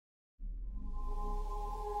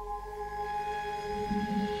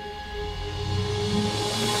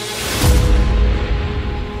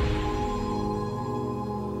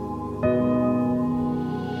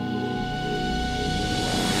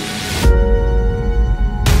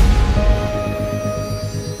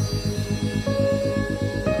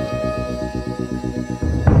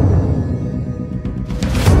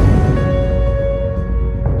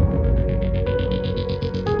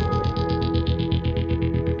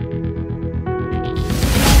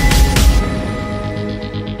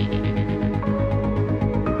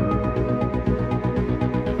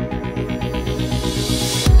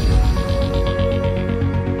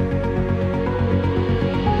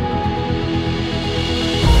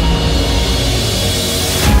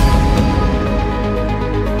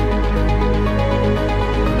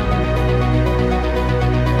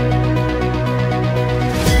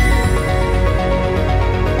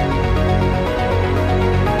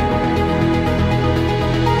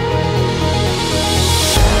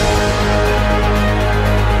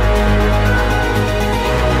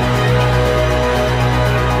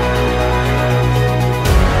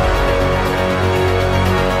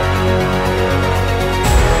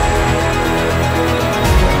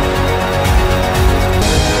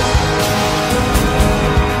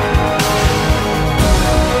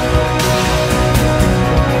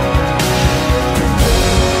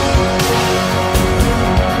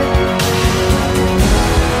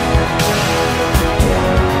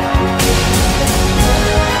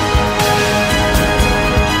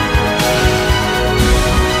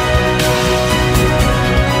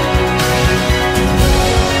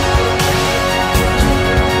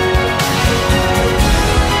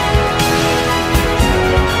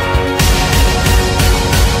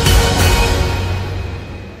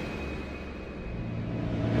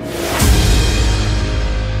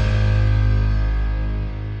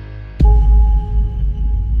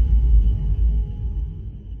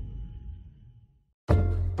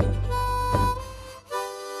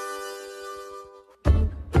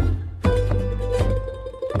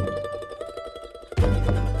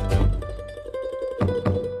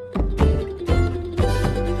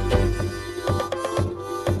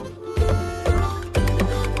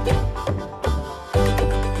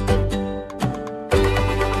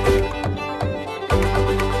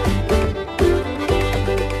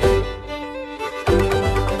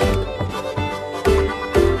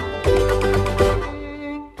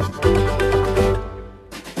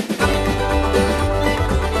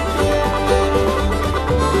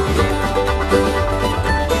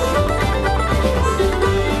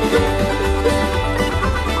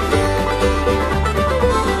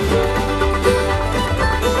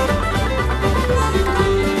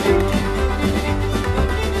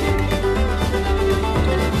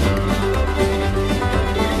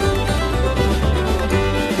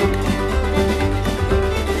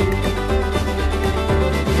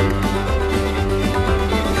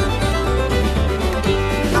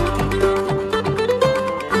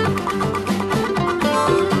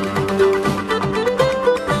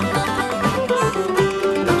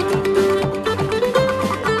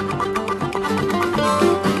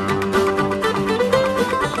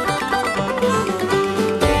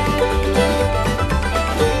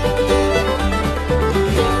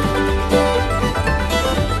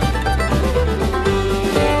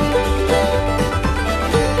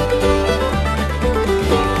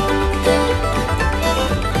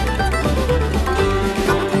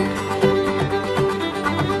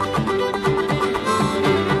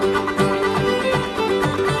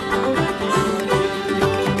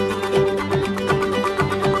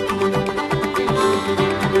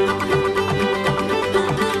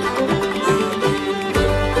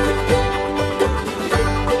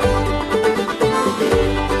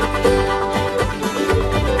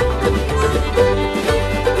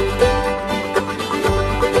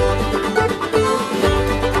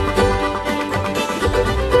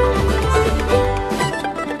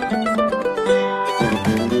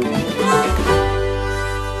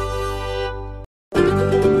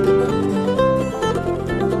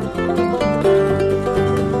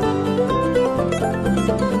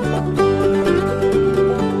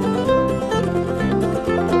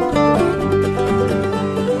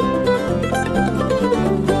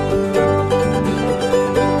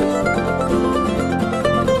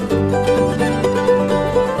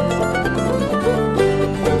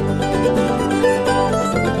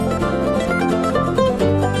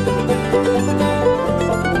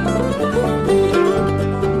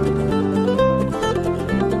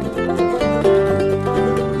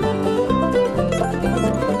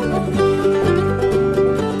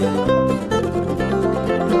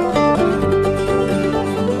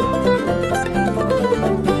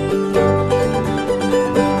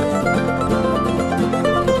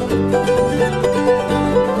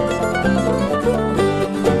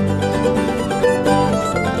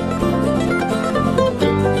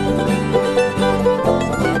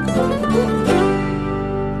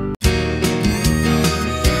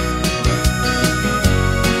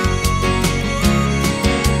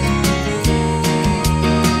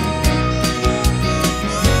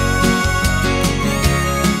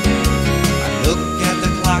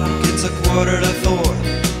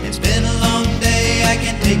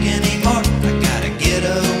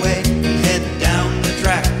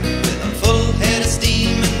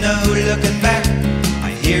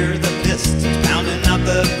hear the pistons pounding out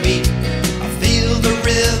the beat. I feel the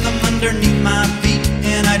rhythm underneath my feet,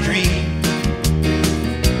 and I dream.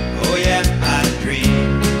 Oh yeah, I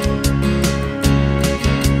dream.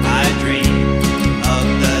 I dream of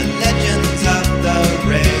the legends of the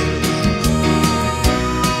rails,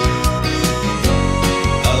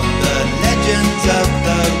 of the legends of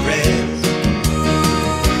the rails.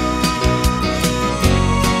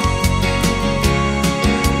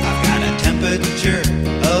 I've got a temperature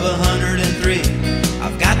of 103.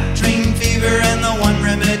 I've got train fever, and the one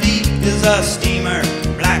remedy is a steamer,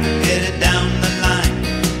 black headed down the line,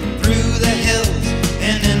 through the hills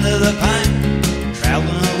and into the pine,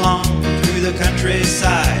 traveling along through the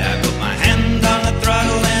countryside. I put my hand on the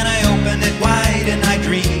throttle and I open it wide, and I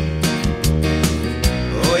dream.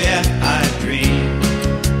 Oh yeah, I dream.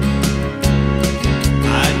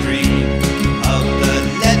 I dream of the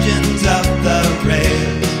legends of the rails,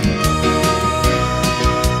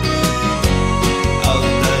 of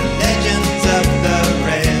the legends of the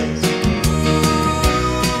rails.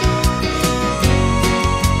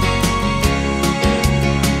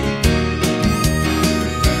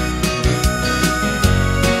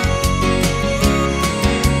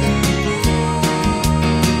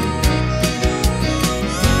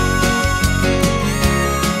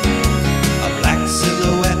 A black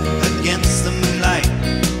silhouette against the moonlight,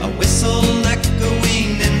 a whistle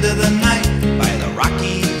echoing into the night, by the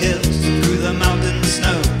rocky hills, through the mountain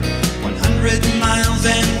snow. 100 miles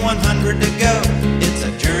and 100 to go. It's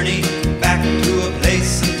a journey back to a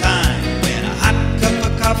place and time when a hot cup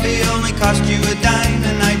of coffee only cost you a dime,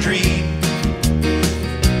 and I dream.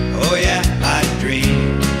 Oh yeah, I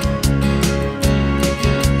dream.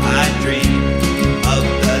 I dream of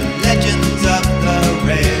the legends of the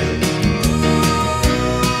rails,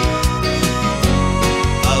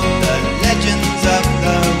 of the legends of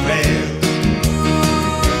the rails.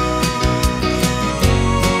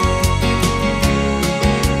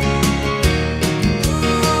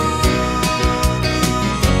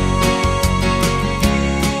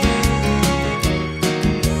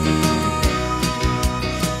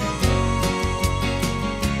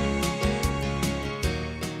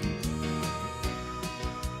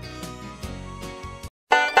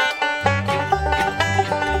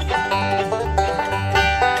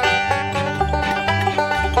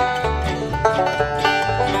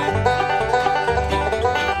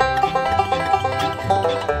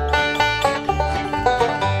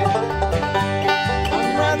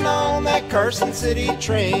 I'm riding on that Carson City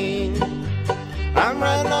train. I'm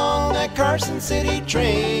riding on that Carson City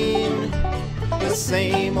train. The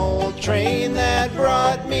same old train that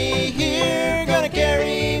brought me here, gonna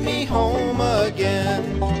carry me home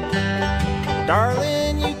again.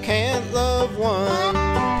 Darling, you can't love one.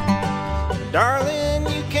 Darling,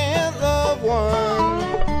 you can't love one.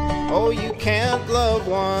 Oh, you can't love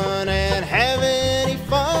one and have any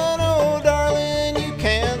fun. Oh, darling, you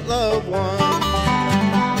can't love one.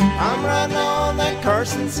 I'm riding on that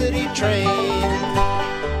Carson City train.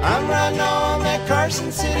 I'm riding on that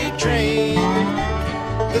Carson City train.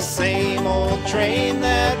 The same old train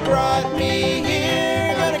that brought me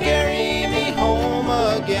here, gonna carry me home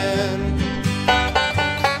again.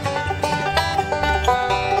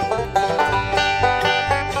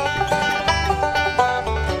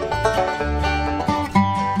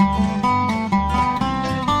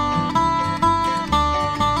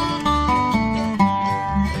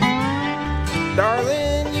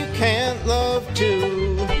 Darling, you can't love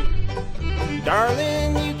two.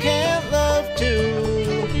 Darling, you can't love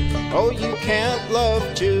two. Oh, you can't love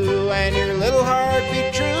two, and your little heart be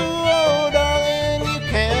true. Oh, darling, you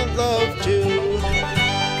can't love two.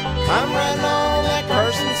 I'm riding on that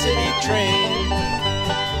Carson City train.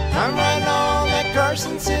 I'm riding on that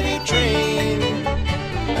Carson City train.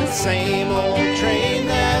 The same old train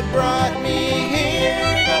that brought me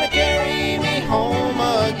here, gonna carry me home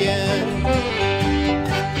again.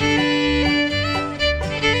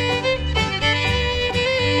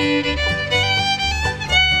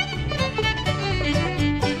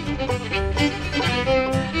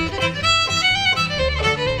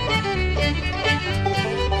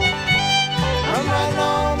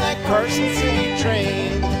 Carson City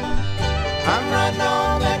train. I'm riding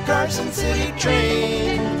on that Carson City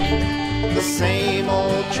train. The same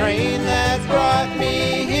old train that brought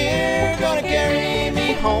me here, gonna carry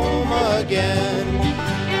me home again.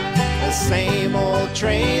 The same old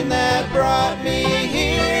train that brought me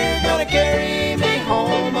here, gonna carry me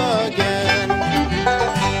home again.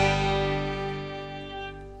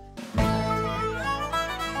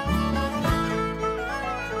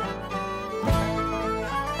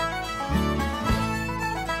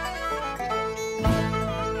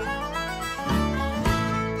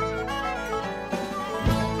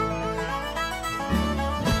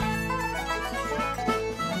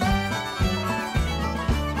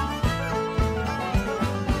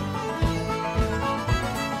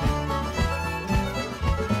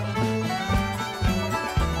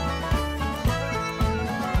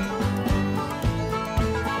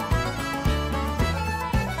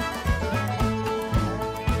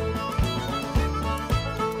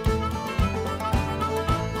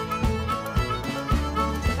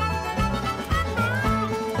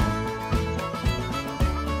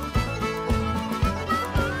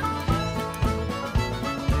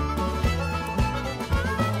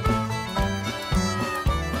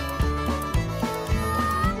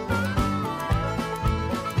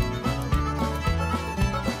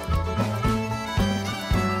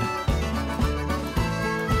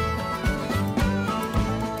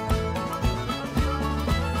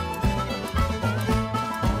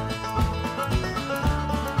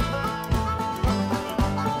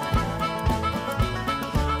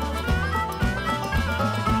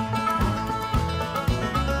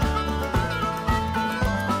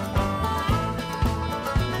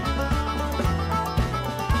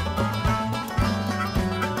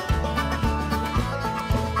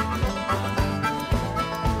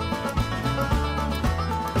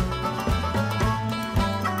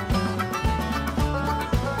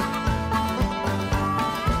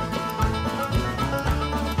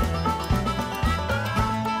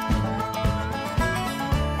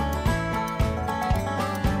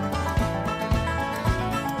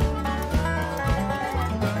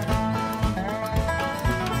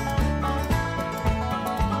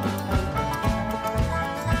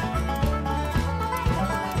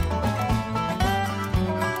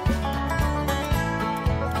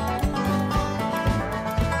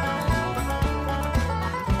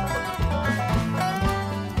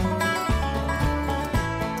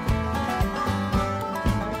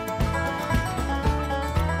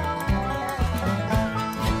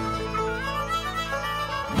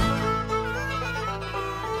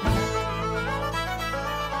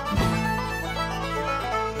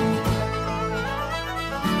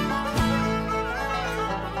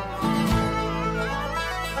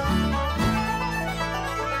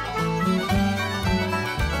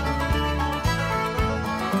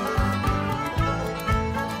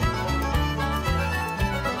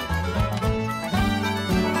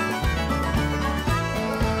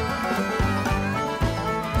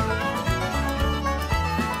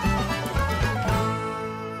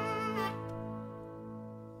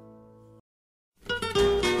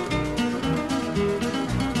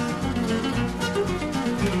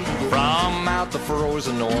 out the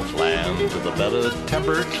frozen Northland to the better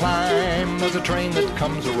tempered clime. There's a train that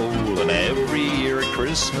comes a-rolling every year at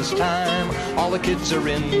Christmas time. All the kids are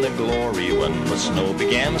in the glory when the snow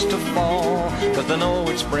begins to fall, 'cause they know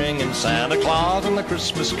it's bringing Santa Claus and the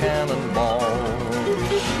Christmas cannonball.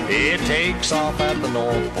 It takes off at the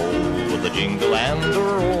North Pole with a jingle and a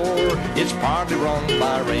roar. It's partly run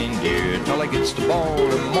by reindeer till it gets to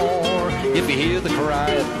Baltimore. If you hear the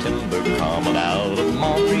cry of timber coming out of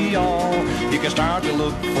Montreal, you can start to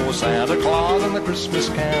look for Santa Claus and the Christmas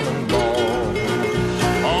cannonball.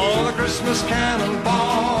 Oh, the Christmas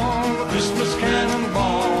cannonball, the Christmas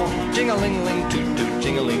cannonball. Jing-a-ling-ling, toot-toot,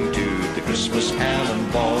 jing-a-ling, toot, the Christmas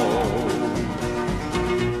cannonball.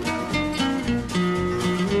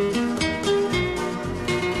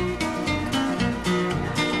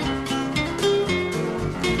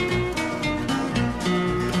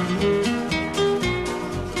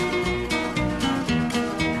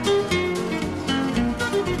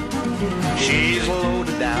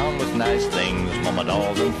 Nice things, mama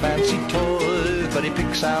dolls and fancy toys, but he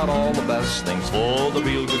picks out all the best things for the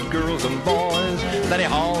real good girls and boys. Then he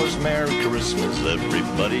hollers Merry Christmas,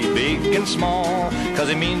 everybody big and small, 'cause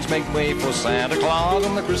he means make way for Santa Claus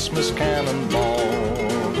and the Christmas cannonball.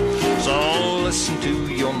 So listen to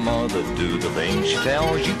your mother, do the things she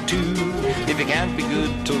tells you to. If you can't be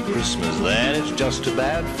good till Christmas, then it's just too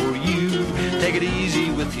bad for you. Take it easy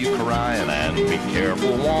with you crying and be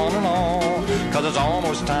careful one and all, 'cause it's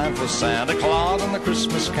almost time for Santa Claus and the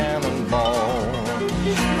Christmas cannonball.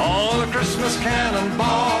 Oh, the Christmas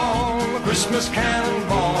cannonball, the Christmas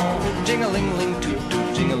cannonball. Jing-a-ling-ling,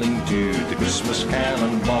 toot-toot, jing-a-ling-toot, the Christmas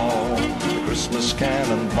cannonball. The Christmas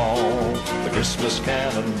cannonball, the Christmas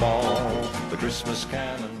cannonball, the Christmas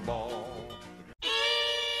cannonball.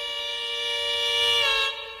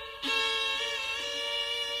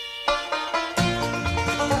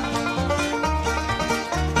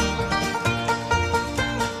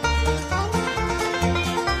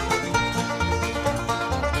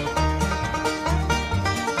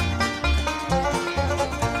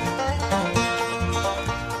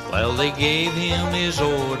 They gave him his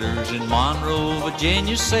orders in Monroe,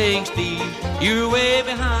 Virginia, saying, Steve, you're way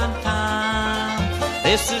behind time.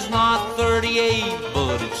 This is not 38,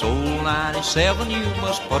 but it's old 97. You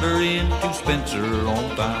must put her into Spencer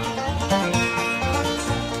on time.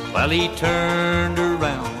 Well, he turned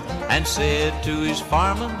around and said to his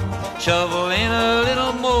fireman, shovel in a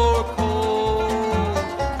little more coal.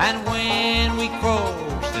 And when we cross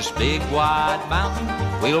this big wide mountain,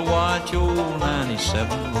 we'll watch old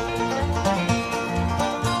 97 roll.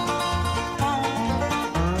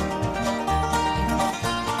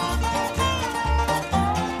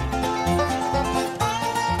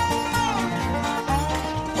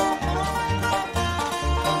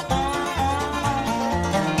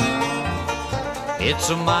 It's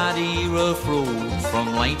a mighty rough road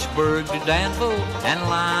from Lynchburg to Danville and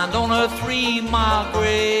lined on a 3-mile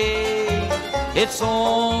grade. It's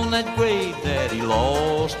on that grade that he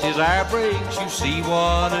lost his air brakes. You see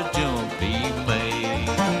what a jump he made.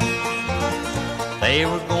 They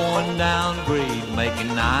were going down grade,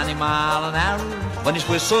 making 90 miles an hour, when his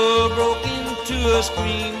whistle broke into a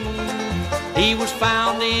scream. He was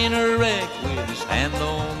found in a wreck with his hand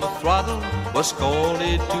on the throttle, was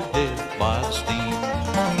scalded to death by the steam.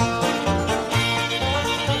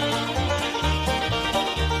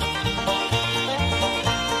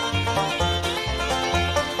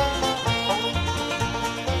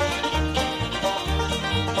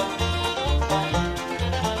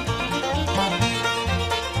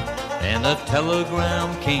 And a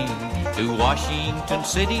telegram came to Washington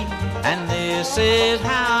City, and this is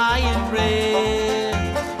how it read.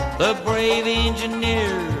 The brave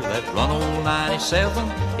engineer that run old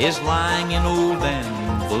 97 is lying in old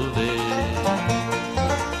Danville dead.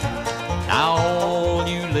 Now all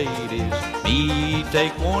you ladies need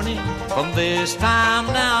take warning from this time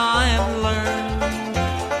now and learn.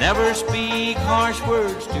 Never speak harsh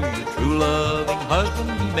words to your true loving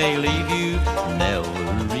husband. He may leave you, never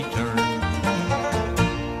return.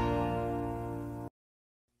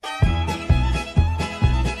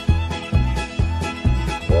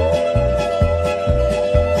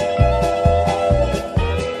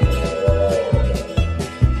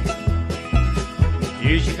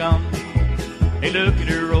 Here she comes, hey look at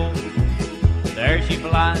her roll. There she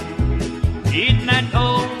flies, eating that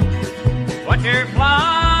coal. Watch her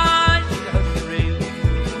fly, she hugs the rail.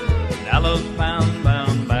 Gallows bound,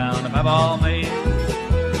 bound, bound, if I've all made.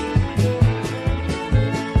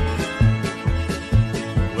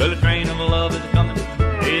 Well, the train of love is coming,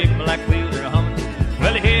 big black wheels are humming.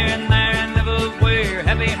 Well, here and there and everywhere,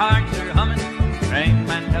 heavy hearts are humming. Train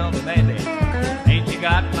man, tell me, baby,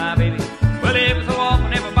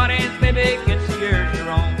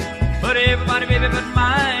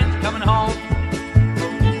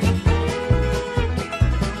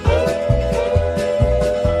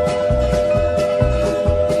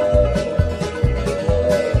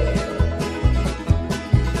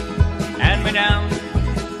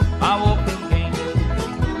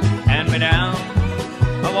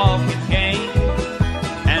 walking cane.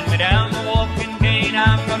 Hand me down the walking cane.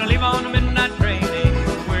 I'm gonna leave on the midnight train.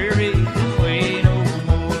 Ain't weary this way no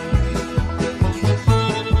more.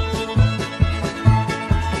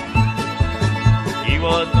 He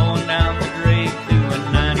was going down the grade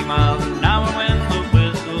doing 90 miles an hour when the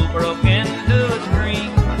whistle broke into a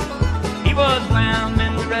scream. He was slammed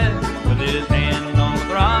in the red with his hand on the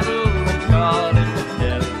throttle and caught him to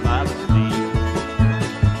death by the steam.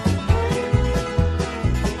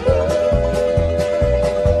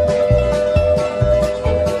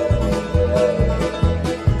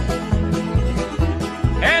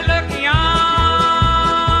 Hey, look yonder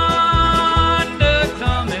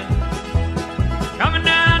coming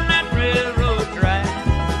down that railroad track.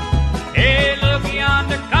 Hey, look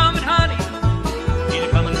yonder coming, honey, he's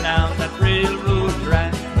coming down that railroad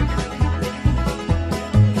track.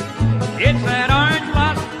 It's that orange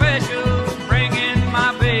lot special bringing my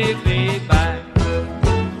baby back.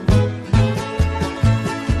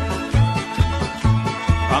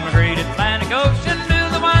 From the great Atlantic Ocean to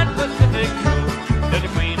the wide Pacific shore, to the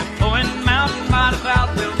Queen of Flowing Mountain by the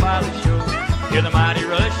Southville Valley shore. Hear the mighty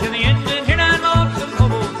rush of the engine, hear that lonesome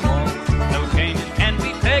hobo song. No changes can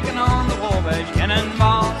be taken on the Wabash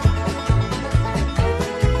Cannonball.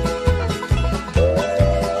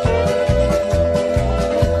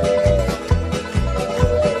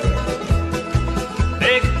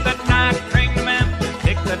 Take that night train to Memphis,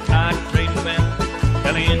 take that night train to Memphis.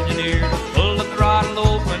 Tell the engineer to pull the throttle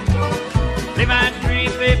open. Leave at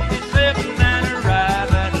 357 and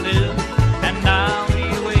arrive at Liv, and I'll be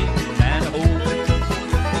waiting and hoping.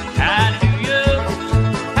 Hallelujah,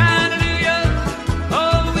 hallelujah,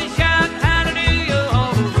 oh we shout hallelujah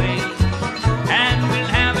all the way. And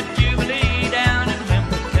we'll have a jubilee down in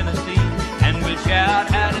Memphis, Tennessee, and we'll shout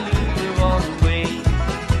hallelujah all the way.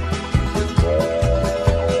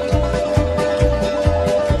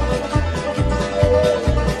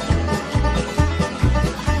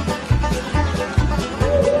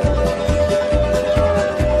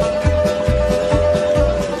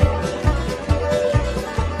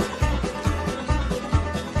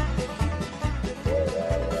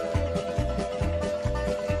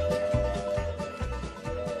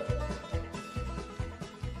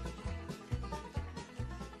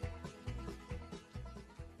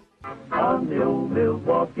 On the old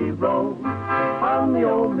Milwaukee Road, on the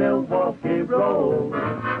old Milwaukee Road,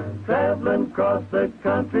 traveling across the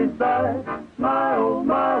countryside. My oh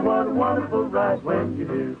my, what a wonderful ride when you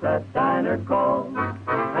hear that diner call,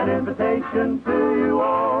 an invitation to you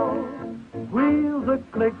all. Wheels are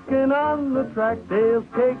clicking on the track, they'll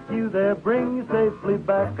take you there, bring you safely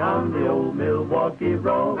back on the old Milwaukee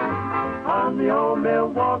Road, on the old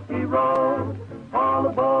Milwaukee Road. All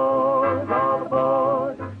aboard,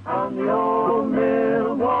 on the old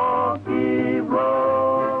Milwaukee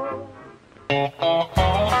Road.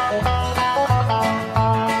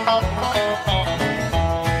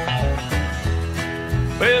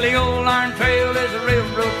 Well, the old iron trail is a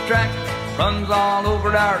railroad track, runs all over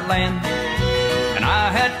our land. And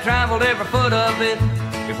I had traveled every foot of it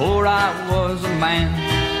before I was a man.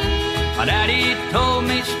 My daddy told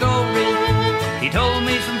me stories, he told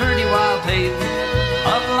me some pretty wild tales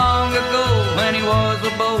of long ago when he was a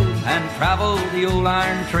boy and traveled the old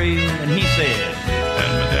iron trail. And he said, And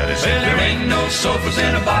my daddy said, well, there ain't no sofas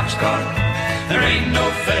in a boxcar, there ain't no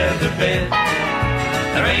feather bed,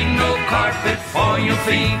 there ain't no carpet for your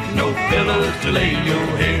feet, no pillows to lay your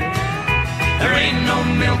head. There ain't no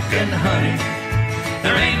milk and honey,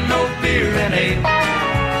 there ain't no beer and ale.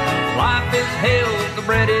 Life is hell, the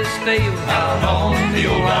bread is stale out on the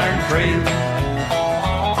old iron trail.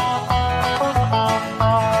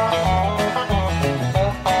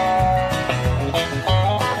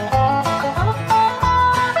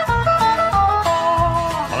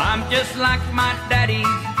 Just like my daddy,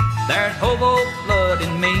 there's hobo blood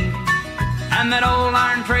in me. And that old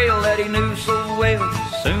iron trail that he knew so well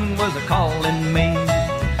soon was a calling me.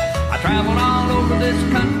 I traveled all over this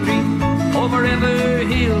country, over every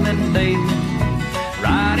hill and dale,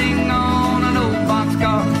 riding on an old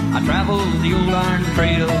boxcar. I traveled the old iron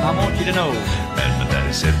trail. I want you to know, and my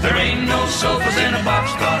daddy said, there ain't no sofas in a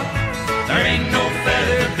boxcar, there ain't no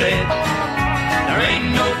feather bed, there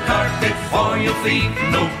ain't no carpet for your feet,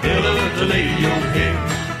 no pillow to lay your head.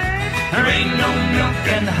 There ain't no milk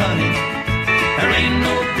and honey, there ain't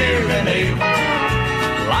no beer and ale.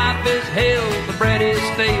 Life is hell, the bread is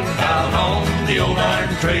stale out on the old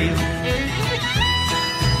iron trail.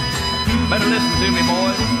 Better listen to me,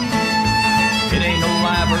 boys. It ain't no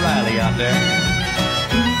live rally out there.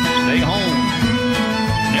 Stay home,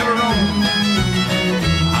 never roam.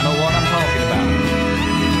 I know what I'm talking about.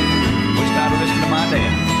 Wish I'd listen to my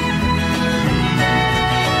dad.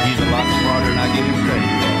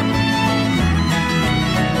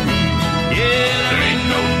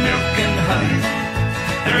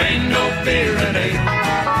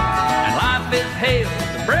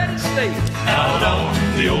 State. Out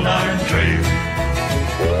on the old iron trail.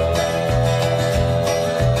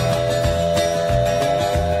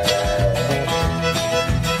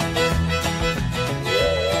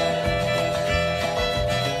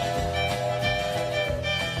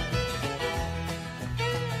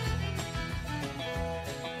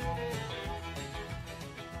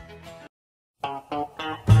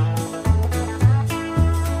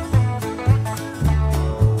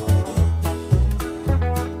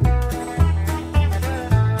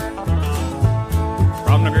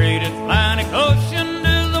 From the great Atlantic Ocean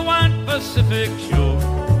to the wide Pacific shore,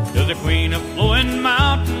 to the Queen of Flowing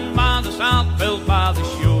Mountain by the South Belt by the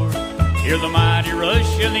shore. Hear the mighty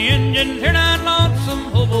rush of the engine, hear that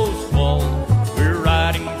lonesome hobo squall. We're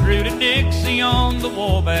riding through to Dixie on the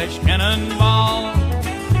Wabash Cannonball.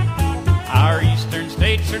 Our eastern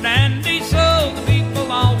states are dandy, so the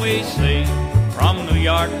people always say. From New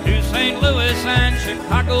York to St. Louis and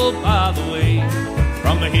Chicago by the way.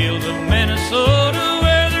 From the hills of Minnesota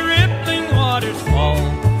where the rippling waters fall,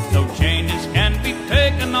 no changes can be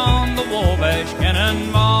taken on the Wabash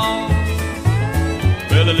Cannonball.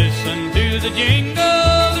 Well, listen to the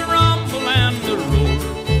jingle, the rumble and the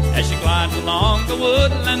roar, as she glides along the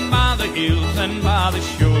woodland by the hills and by the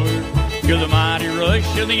shore. Hear the mighty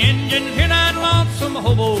rush of the engine, hear that lonesome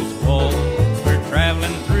hobo's call. We're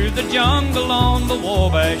traveling through the jungle on the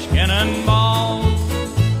Wabash Cannonball.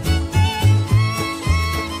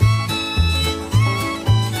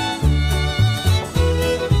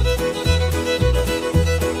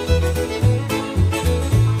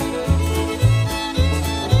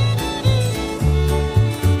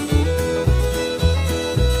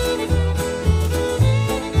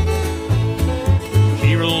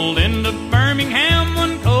 Birmingham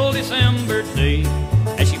one cold December day.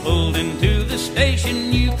 As she pulled into the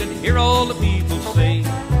station, you could hear all the people say,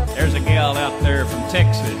 there's a gal out there from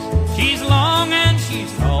Texas. She's long and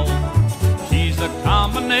she's tall. She's the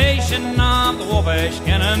combination of the Wabash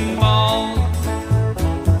Cannonball.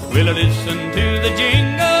 We'll listen to the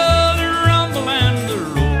jingle, the rumble and the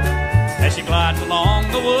roar, as she glides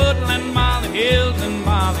along the woodland by the hills and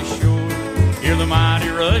by the shore. Hear the mighty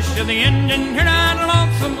rush of the engine, hear that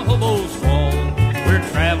lonesome hobo's call. We're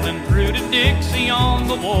traveling through to Dixie on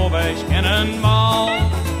the Wabash Cannonball.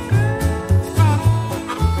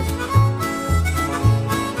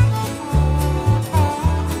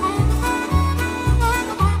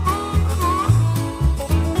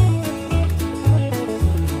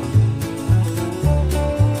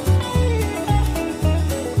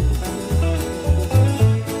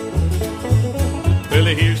 Well,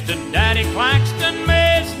 here's to Daddy Claxton,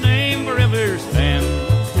 may his name forever stand,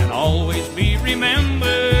 and always be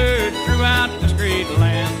remembered throughout this great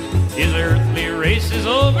land. His earthly race is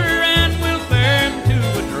over, and we'll bear him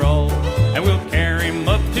to a draw, and we'll carry him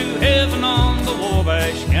up to heaven on the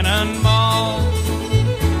Wabash Cannonball.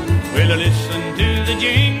 Well, listen to the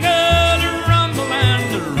jingle, the rumble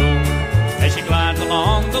and the roar, as she glides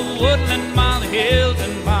along the woodland by the hills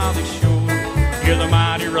and by the shore. Hear the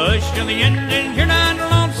mighty rush of the engine, hear that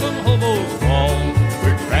lonesome hobo's call.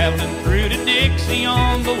 We're traveling through to Dixie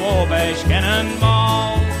on the Wabash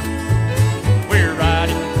Cannonball. We're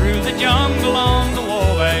riding through the jungle on the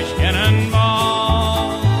Wabash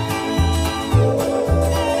Cannonball.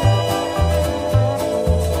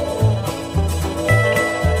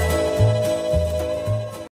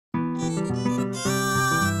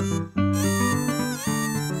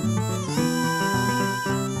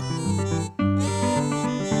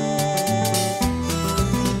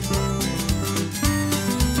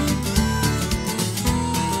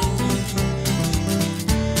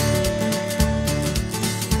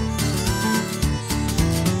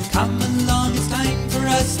 Come along, it's time for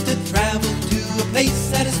us to travel to a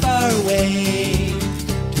place that is far away,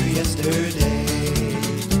 to yesterday.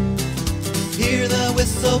 Hear the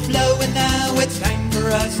whistle blow and now it's time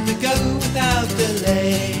for us to go without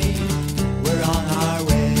delay. We're on our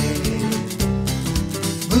way.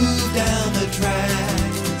 Move down the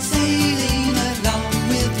track, sailing along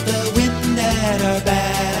with the wind at our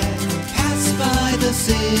back. Pass by the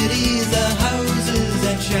cities, the houses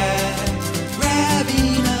and shacks,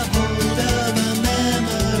 grabbing a hold of a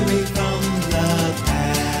memory from the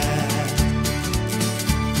past.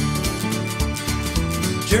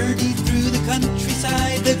 Journey through the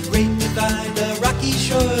countryside, the great divide, the rocky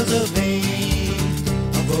shores of Maine,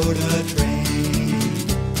 aboard a train.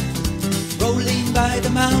 Rolling by the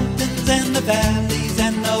mountains and the valleys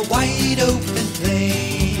and the wide open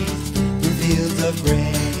plains, through fields of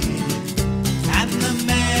grain, and the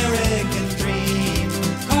American dream,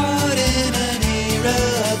 caught in an era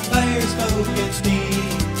of fire, smoke and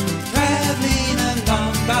steam, traveling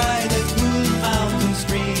along by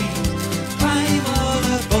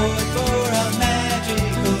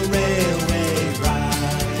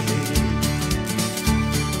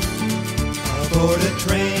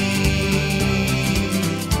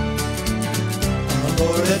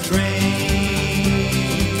aboard a train,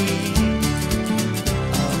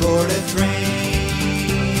 aboard a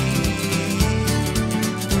train,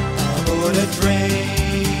 aboard a train.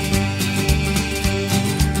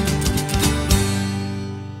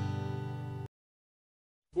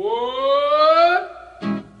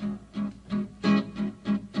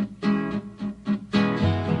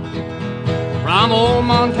 From old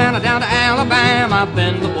Montana down to Alabama, I've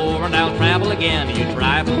been before and I'll travel again. You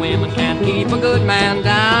trifling women can't keep a good man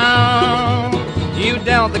down. You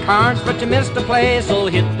dealt the cards, but you missed the play, so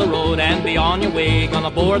hit the road and be on your way.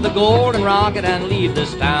 Gonna board the Golden Rocket and leave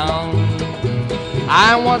this town.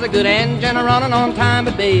 I was a good engine running on time,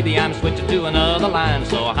 but baby, I'm switching to another line.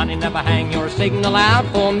 So honey, never hang your signal out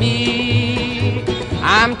for me.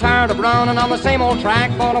 I'm tired of running on the same old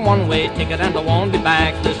track, bought a one-way ticket and I won't be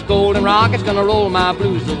back. This Golden Rocket's gonna roll my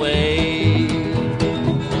blues away.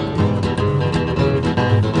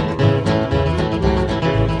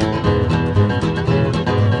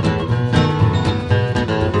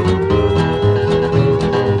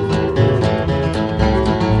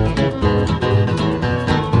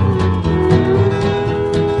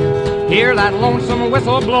 Hear that lonesome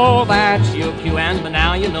whistle blow, that's your cue, and but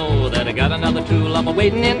now you know that I got another true love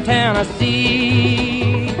waiting in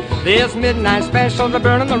Tennessee. This midnight special's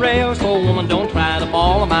burning the rails, so woman, don't try to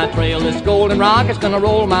follow my trail. This Golden Rocket's gonna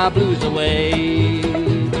roll my blues away.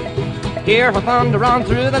 Hear her thunder on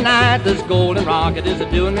through the night, this Golden Rocket is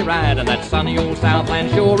a-doing me right, and that sunny old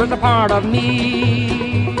Southland sure is a part of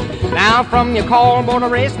me. Now from your call, born to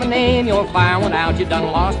race my name, your fire went out, you done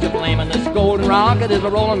lost your flame, and this Golden Rocket is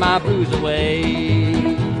a-rolling my blues away.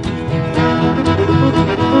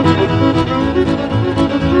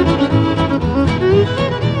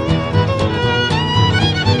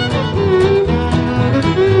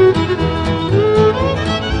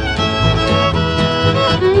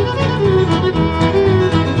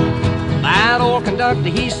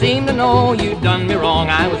 He seemed to know you'd done me wrong.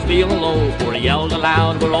 I was feeling low, for he yelled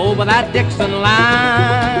aloud, we're over that Dixon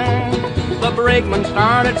line. The brakeman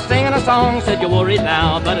started singing a song, said you're worried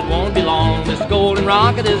now, but it won't be long. This Golden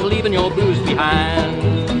Rocket is leaving your blues behind.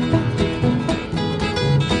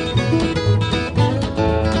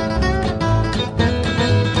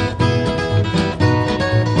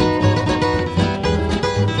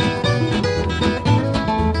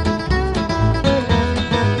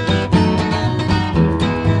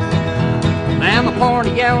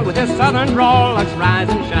 He yelled with his southern drawl, let's rise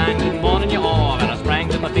and shine, good morning you all. And I sprang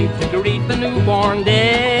to my feet to greet the newborn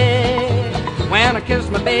day. When I kissed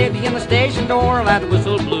my baby in the station door, that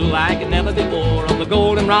whistle blew like it never before, of the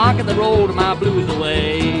Golden Rocket that rolled my blues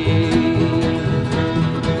away.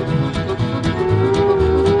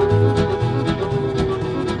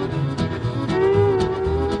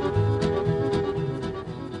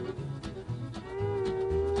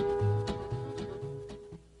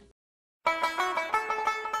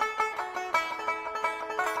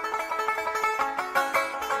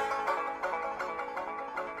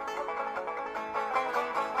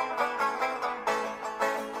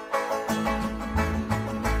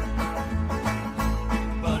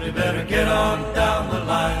 Better get on down the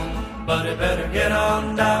line, buddy, better get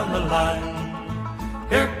on down the line.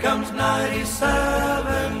 Here comes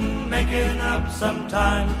 97, making up some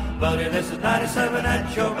time. Buddy, this is 97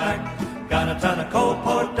 at your back, got a ton of coal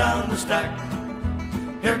poured down the stack.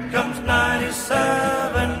 Here comes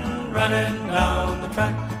 97, running down the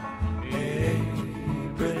track. Hey,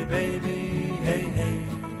 pretty baby, hey, hey.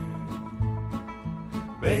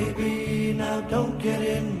 Baby, now don't get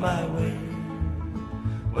in my way.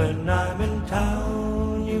 When I'm in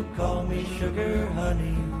town, you call me sugar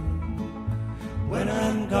honey. When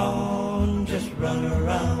I'm gone, just run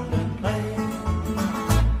around and play.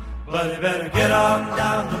 Buddy, better get on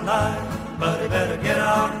down the line. Buddy, better get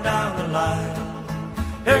on down the line.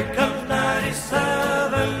 Here comes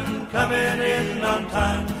 97, coming in on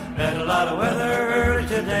time. Had a lot of weather early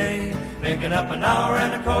today, making up an hour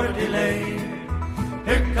and a quarter delay.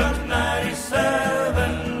 Here comes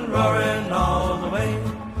 97, roaring all the way.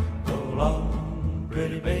 Roll on,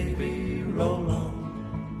 pretty baby, roll on.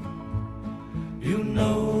 You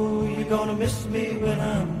know you're gonna miss me when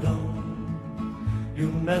I'm gone.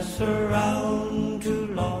 You mess around too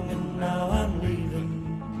long and now I'm leaving.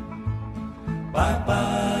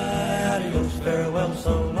 Bye-bye, adios, farewell,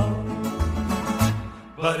 so long.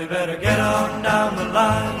 Buddy, better get on down the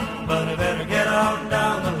line. Buddy, better get on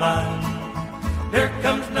down the line. Here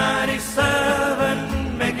comes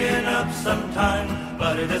 97, making up some time.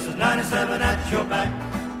 Buddy, this is 97 at your back,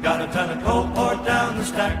 got a ton of coal poured down the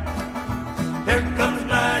stack. Here comes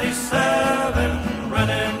 97,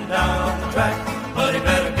 running down the track. Buddy,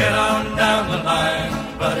 better get on down the line.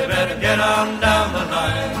 get on down the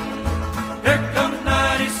line. Here comes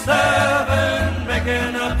 97,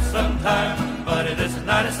 making up some time. Buddy, this is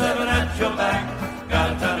 97 at your back.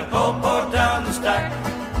 Got a ton of coal poured down the stack.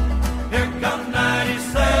 Here comes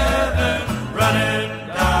 97, running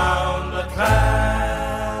down the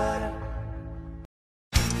track.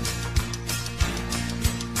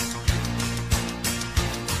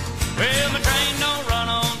 Well, my train don't run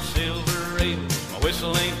on silver rails. My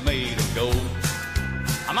whistle ain't made of gold.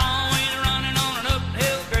 I'm always running on an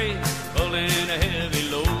uphill grade, pulling a heavy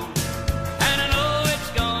load. And I know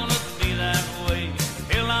it's gonna be that way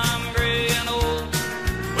till I'm gray and old.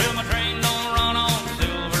 Well, my train don't run on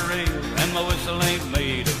silver rails, and my whistle ain't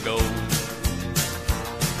made of gold.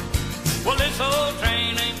 Well, this old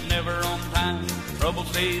train ain't never on time. Trouble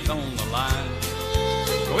stays on the line.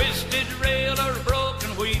 Twisted rail or a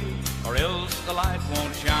broken wheel, or else the light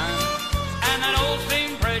won't shine. And that old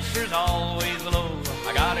steam pressure's always low.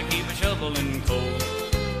 I gotta keep a shoveling coal,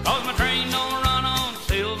 'cause my train don't run on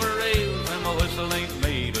silver rails, and my whistle ain't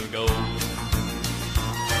made of gold.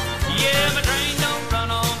 Yeah, my train don't run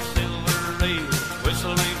on silver rails,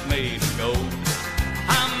 whistle ain't made of gold.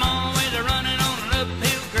 I'm always running on an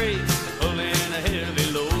uphill grade, pulling a heavy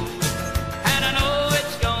load. And I know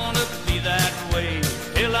it's gonna be that way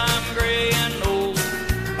till I'm gray and old,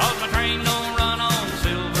 'cause my train don't run on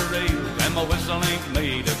silver rails, and my whistle ain't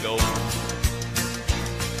made of gold.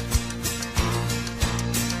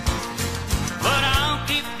 But I'll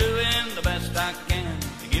keep doing the best I can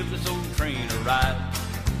to give this old train a ride.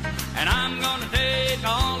 And I'm gonna take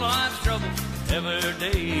all life's troubles every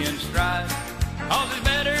day in stride, 'cause there's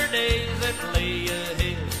better days that lay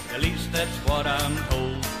ahead, at least that's what I'm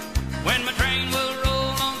told. When my train will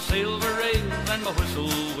roll on silver rails, and my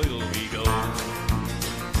whistle will be gold.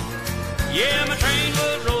 Yeah, my train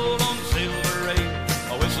will roll on silver rails,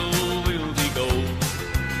 my whistle will be gold.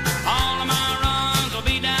 All of my runs will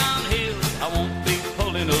be downhill, I won't be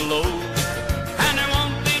pulling a load. And there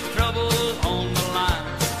won't be trouble on the line,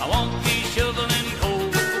 I won't be shoveling coal,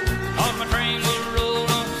 'cause my train will roll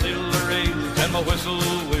on silver rails, and my whistle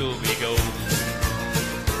will be gold.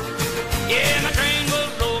 Yeah, my train will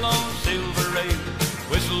roll on silver rails,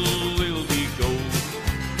 whistle will be gold.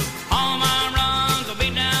 All my runs will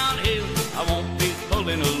be downhill, I won't be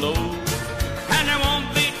pulling a load. And there won't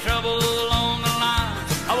be trouble on the line,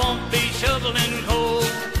 I won't be shoveling coal,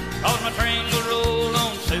 'cause my train will roll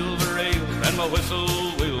on silver rails, and my whistle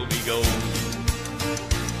will be gold.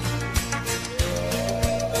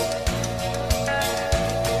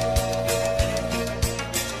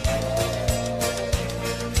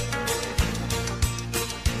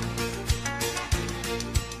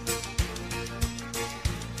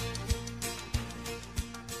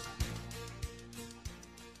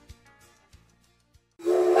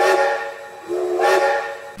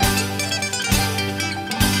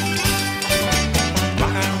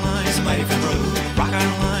 Rock Island Line is a mighty fine road. Rock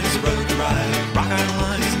Island Line is a road to ride. Rock Island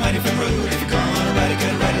Line is a mighty fine road. If you're gonna ride it,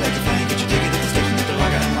 gotta ride it like a flank. Get your ticket at the station at the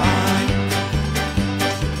Rock Island Line.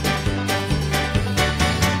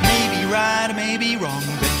 Maybe right or maybe wrong,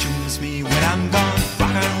 but you miss me when I'm gone.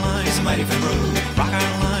 Rock Island Line is a mighty fine road. Rock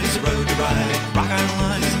Island Line is a road to ride. Rock Island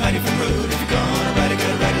Line is a mighty fine road. If you're gonna ride it,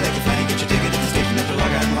 gotta ride it like a flank. Get your ticket at the station at the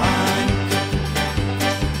Rock Island Line.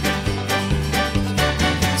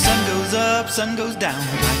 Sun goes up, sun goes down.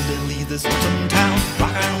 Time to leave this lonesome town.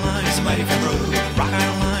 Rock Island Line is a mighty fine road. Rock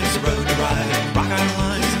Island Line is a road to ride. Rock Island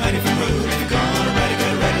Line is a mighty fine road. If you're gonna ride it,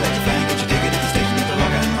 gotta ride it like a flank. Get your ticket at the station at the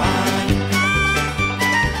Rock Island Line.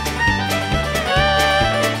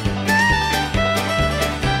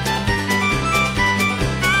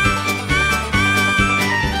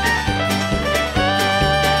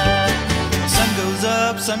 Sun goes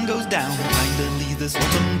up, sun goes down. Time to leave this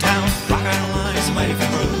lonesome town. Rock Island Line is a mighty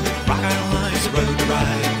fine road. Rock Island Line is a road to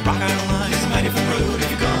ride. Rock Island Line is a mighty fine road. If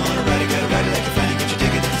you're gonna ride it, gotta ride it like a flank. Get your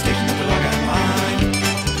ticket at the station at the Rock Island Line.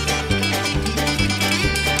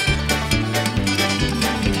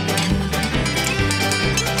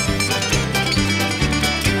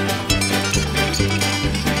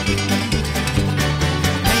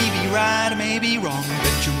 Maybe right or maybe wrong,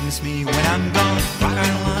 but you miss me when I'm gone. Rock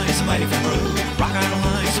Island Line is a mighty fine road. Rock Island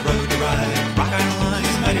Line is a road to ride. Rock Island Line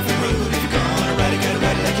is a mighty fine road. If you're gonna ride it, gotta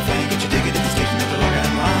ride it like a flank. Get your ticket at the station at the Rock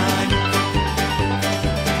Island Line.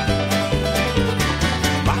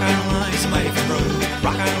 Rock Island Line is a mighty fine road.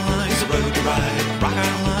 Rock Island Line is a road to ride. Rock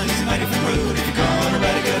Island Line is a mighty fine road. If you're gonna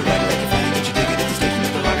ride it, gotta ride it like a flank. Get your ticket at the station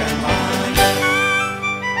at the Rock Island Line.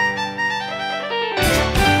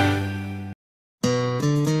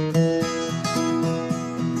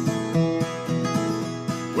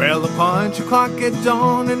 Well, the punch o'clock at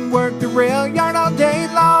dawn and work the rail yard all day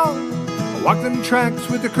long. walk them tracks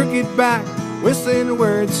with a crooked back, whistling a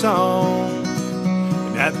word song.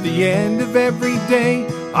 And at the end of every day,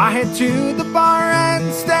 I head to the bar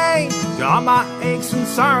and stay till all my aches and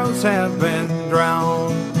sorrows have been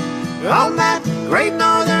drowned. On that Great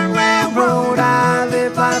Northern Railroad, I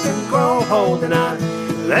live life and grow old, and I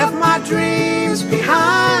left my dreams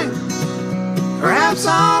behind. Perhaps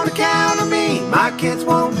on account of me, my kids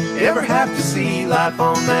won't ever have to see life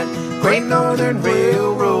on that Great Northern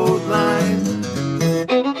Railroad line.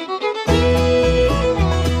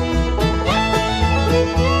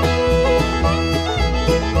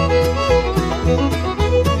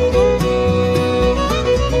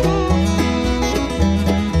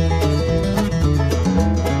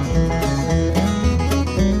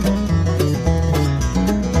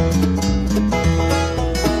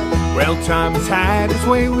 Time has had its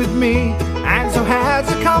way with me, and so has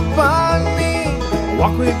the company. I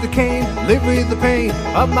walk with the cane, live with the pain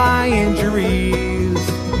of my injuries.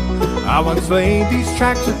 I once laid these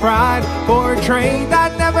tracks with pride for a train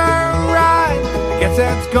I'd never ride. I guess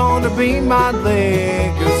that's gonna be my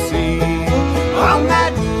legacy. On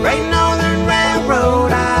that Great Northern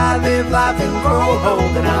Railroad, I live life and grow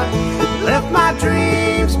old, and I left my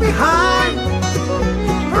dreams behind.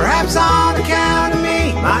 Perhaps on account of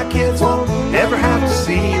me, my kids won't ever have to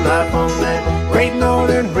see life on that Great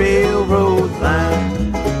Northern Railroad line.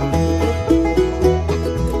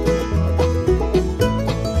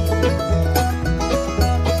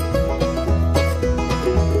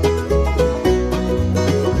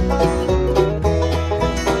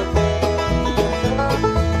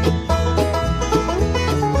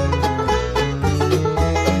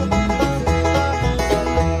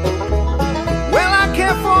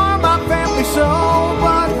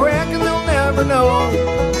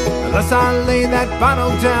 Unless I lay that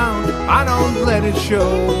bottle down, I don't let it show.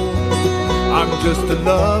 I'm just a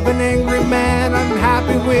loving, angry man,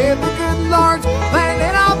 unhappy with the good Lord's plan,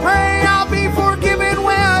 and I'll pray I'll be forgiven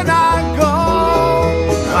when I go.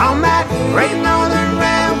 On that Great Northern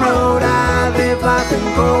Railroad, I live life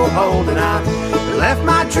and grow old, and I left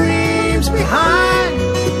my dreams behind.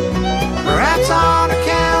 Perhaps on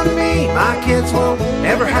account of me, my kids won't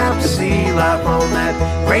ever have to see life on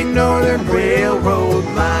that Great Northern Railroad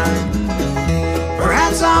line.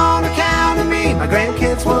 Perhaps on account of me, my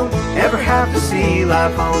grandkids won't ever have to see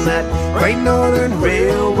life on that Great Northern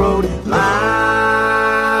Railroad line.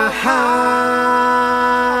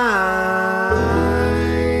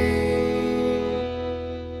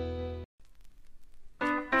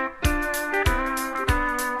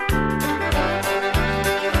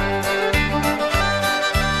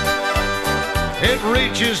 It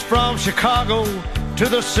reaches from Chicago to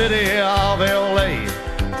the city of L.A.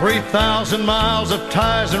 3,000 miles of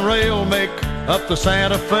ties and rail make up the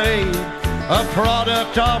Santa Fe, a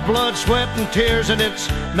product of blood, sweat, and tears, and it's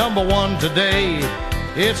 #1 today.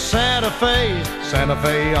 It's Santa Fe, Santa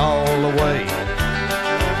Fe all the way.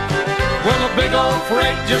 Well, a big old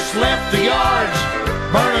freight just left the yards,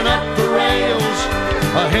 burning up the rails.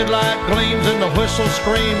 A headlight gleams and the whistle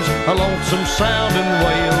screams, a lonesome sounding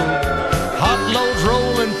wail. Hot loads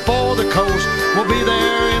rolling for the coast, we'll be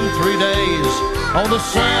there in 3 days on the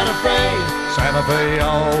Santa Fe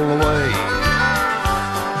all the way.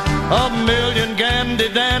 1,000,000 Gandy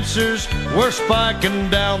dancers were spiking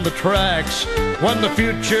down the tracks when the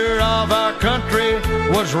future of our country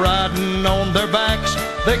was riding on their backs.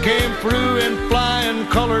 They came through in flying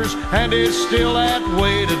colors, and it's still that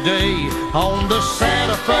way today on the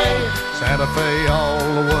Santa Fe all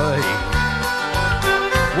the way.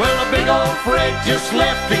 Well, a big old freight just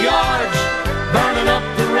left the yards, burning up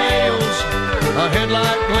the rails. A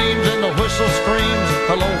headlight gleams and the whistle screams,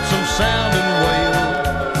 a lonesome sounding wail.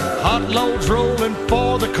 Hot loads rolling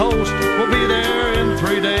for the coast, we'll be there in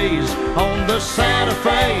 3 days on the Santa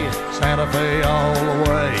Fe all the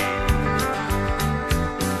way.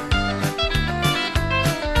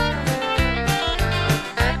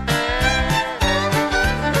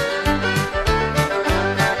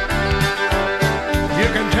 You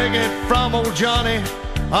can take it from old Johnny,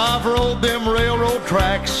 I've rode them railroad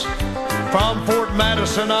tracks. From Fort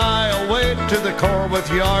Madison, Iowa, to the Corwith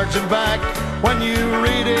yards and back. When you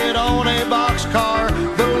read it on a boxcar,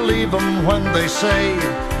 believe them when they say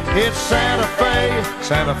it's Santa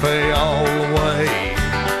Fe all the way.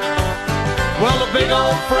 Well, a big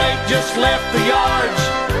old freight just left the yards,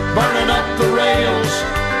 burning up the rails.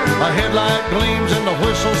 A headlight gleams and the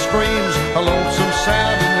whistle screams, a lonesome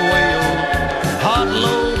sounding wail. Hot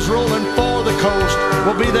loads rolling for the coast,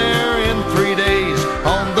 we'll be there in 3 days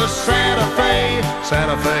on the Santa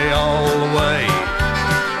Fe all the way.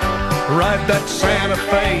 Ride that Santa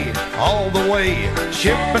Fe all the way,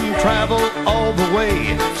 ship and travel all the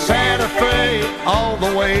way, Santa Fe all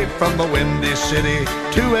the way from the Windy City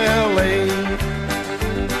to LA.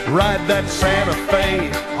 Ride that Santa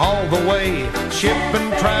Fe all the way, ship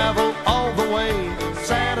and travel all the way,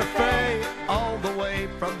 Santa Fe all the way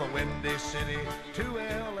from the Windy City to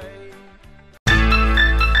LA.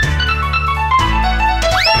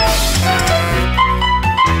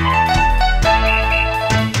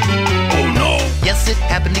 Yes, it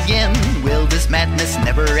happened again. Will this madness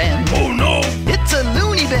never end? Oh no! It's a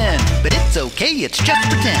loony bin, but it's okay, it's just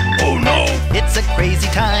pretend. Oh no! It's a crazy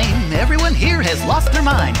time. Everyone here has lost their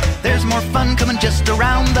mind. There's more fun coming just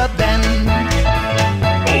around the bend.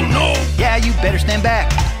 Oh no! Yeah, you better stand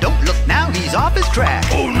back. Don't look now, he's off his track.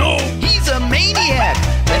 Oh no! He's a maniac.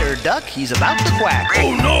 Better duck, he's about to quack.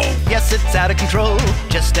 Oh no! Yes, it's out of control.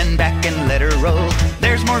 Just stand back and let her roll.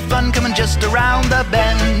 There's more fun coming just around the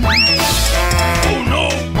bend. Oh no!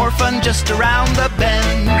 More fun just around the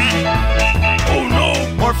bend. Oh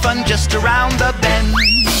no! More fun just around the bend.